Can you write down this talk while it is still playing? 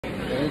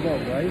go,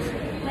 guys.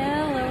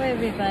 Hello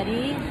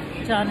everybody,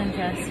 John and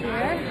Jess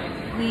here.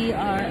 We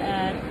are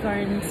at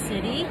Garden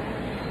City.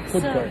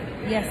 Food court.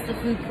 Yes, the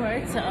food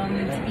court,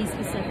 to be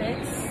specific.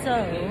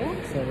 So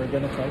we're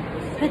gonna try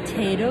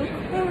Potato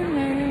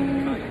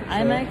Corner.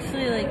 I'm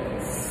actually like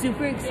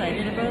super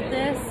excited about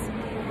this.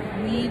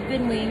 We've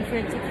been waiting for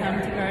it to come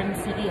to Garden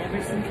City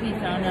ever since we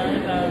found out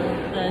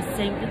about the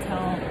St.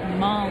 Vital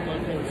Mall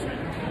location.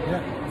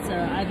 Yeah. So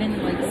I've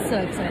been like so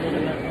excited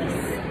about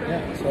this.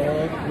 Yeah, so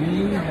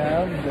we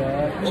have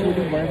the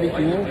chili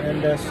barbecue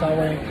and the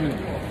sour and cream.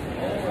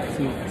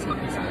 See. Look.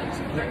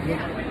 There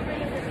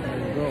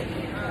you go.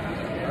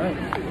 Alright,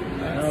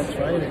 now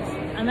try this.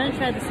 I'm gonna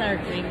try the sour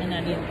cream and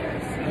onion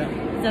first.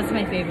 Yeah. That's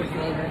my favorite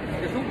flavor.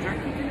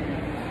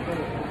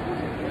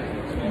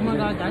 Oh my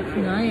god, that's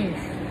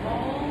nice.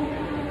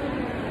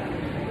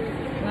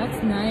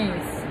 That's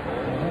nice.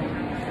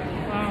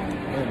 Wow.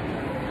 Good.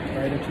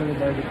 Try the chili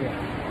barbecue.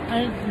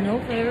 No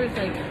flavors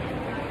like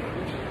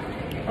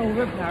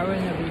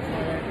overpowering of each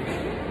other.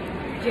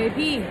 JP,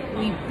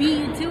 we beat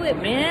you to it,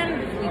 man.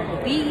 We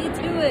beat you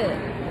to it.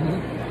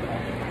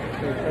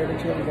 Okay, try the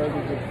chili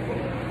barbecue.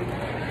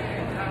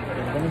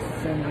 I'm gonna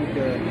send you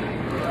the.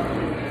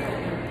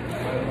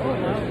 Oh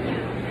wow.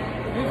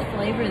 There's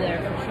flavor there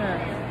for sure.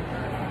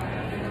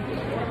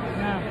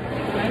 Wow,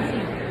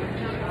 spicy.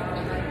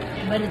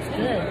 But it's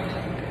good.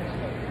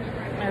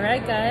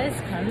 Alright guys,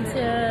 come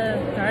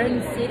to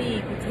Garden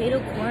City, Potato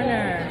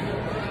Corner,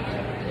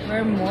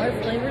 for more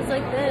flavors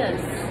like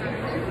this.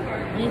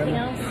 Anything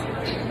else? I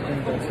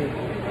think that's it.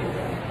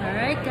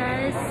 Alright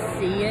guys,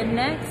 see you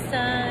next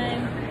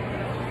time.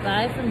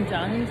 Bye from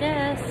John and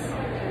Jess.